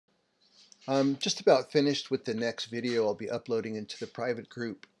I'm just about finished with the next video I'll be uploading into the private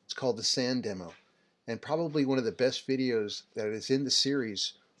group. It's called the Sand Demo, and probably one of the best videos that is in the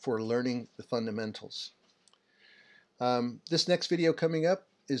series for learning the fundamentals. This next video coming up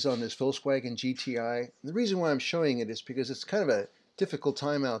is on this Volkswagen GTI. And the reason why I'm showing it is because it's kind of a difficult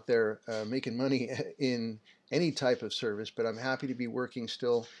time out there making money in any type of service, but I'm happy to be working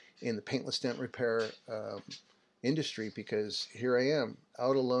still in the paintless dent repair industry, because here I am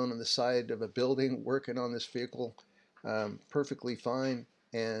out alone on the side of a building working on this vehicle perfectly fine,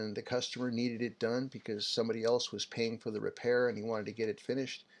 and the customer needed it done because somebody else was paying for the repair and he wanted to get it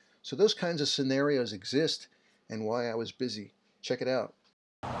finished. So those kinds of scenarios exist, and why I was busy. Check it out.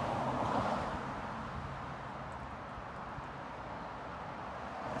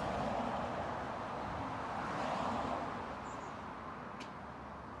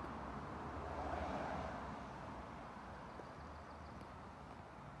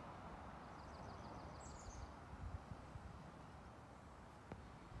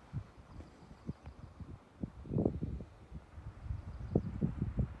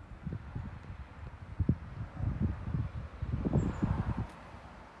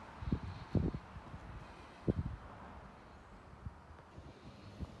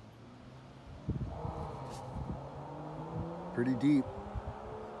 Pretty deep.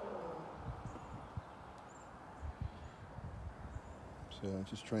 So I'm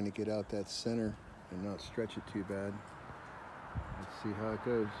just trying to get out that center and not stretch it too bad. Let's see how it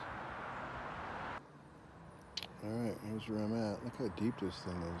goes. Alright, here's where I'm at. Look how deep this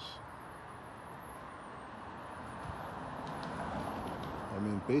thing is. I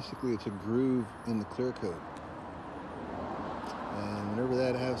mean, basically it's a groove in the clear coat. And whenever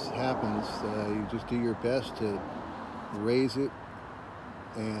that happens, you just do your best to raise it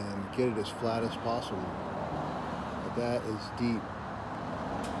and get it as flat as possible. But that is deep.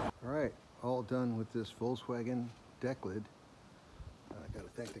 Alright, all done with this Volkswagen deck lid. I got to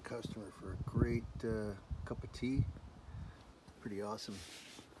thank the customer for a great cup of tea. Pretty awesome.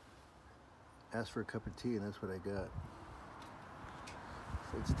 Asked for a cup of tea and that's what I got.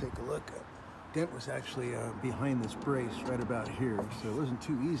 So let's take a look. Dent was actually behind this brace right about here, so it wasn't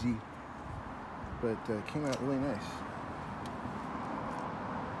too easy, but it came out really nice.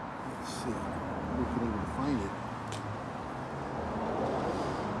 Let's see if we can even find it.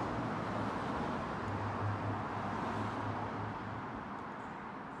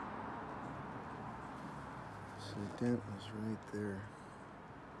 So the dent was right there.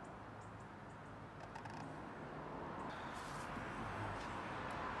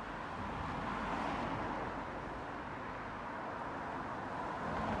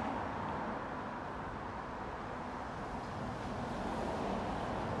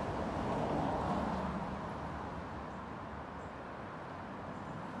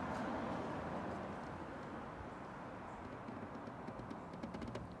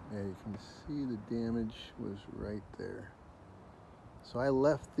 Yeah, you can see the damage was right there. So I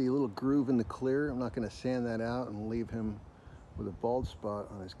left the little groove in the clear. I'm not going to sand that out and leave him with a bald spot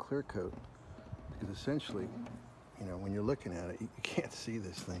on his clear coat, because essentially, you know, when you're looking at it, you can't see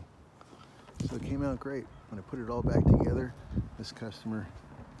this thing. So it came out great. When I put it all back together, this customer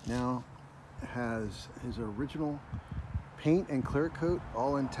now has his original paint and clear coat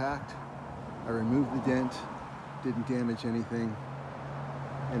all intact. I removed the dent, didn't damage anything.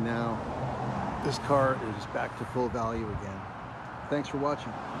 And now this car is back to full value again. Thanks for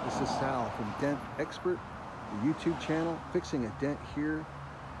watching. This is Sal from Dent Expert, the YouTube channel, fixing a dent here,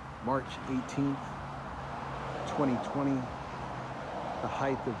 March 18th, 2020. The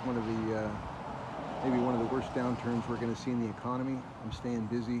height of one of the, maybe one of the worst downturns we're gonna see in the economy. I'm staying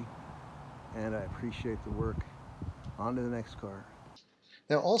busy and I appreciate the work. On to the next car.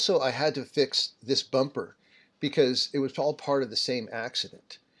 Now also I had to fix this bumper because it was all part of the same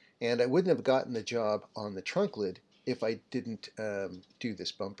accident. And I wouldn't have gotten the job on the trunk lid if I didn't do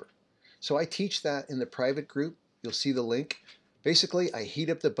this bumper. So I teach that in the private group. You'll see the link. Basically, I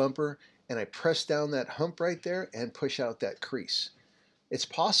heat up the bumper and I press down that hump right there and push out that crease. It's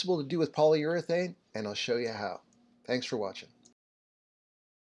possible to do with polyurethane, and I'll show you how. Thanks for watching.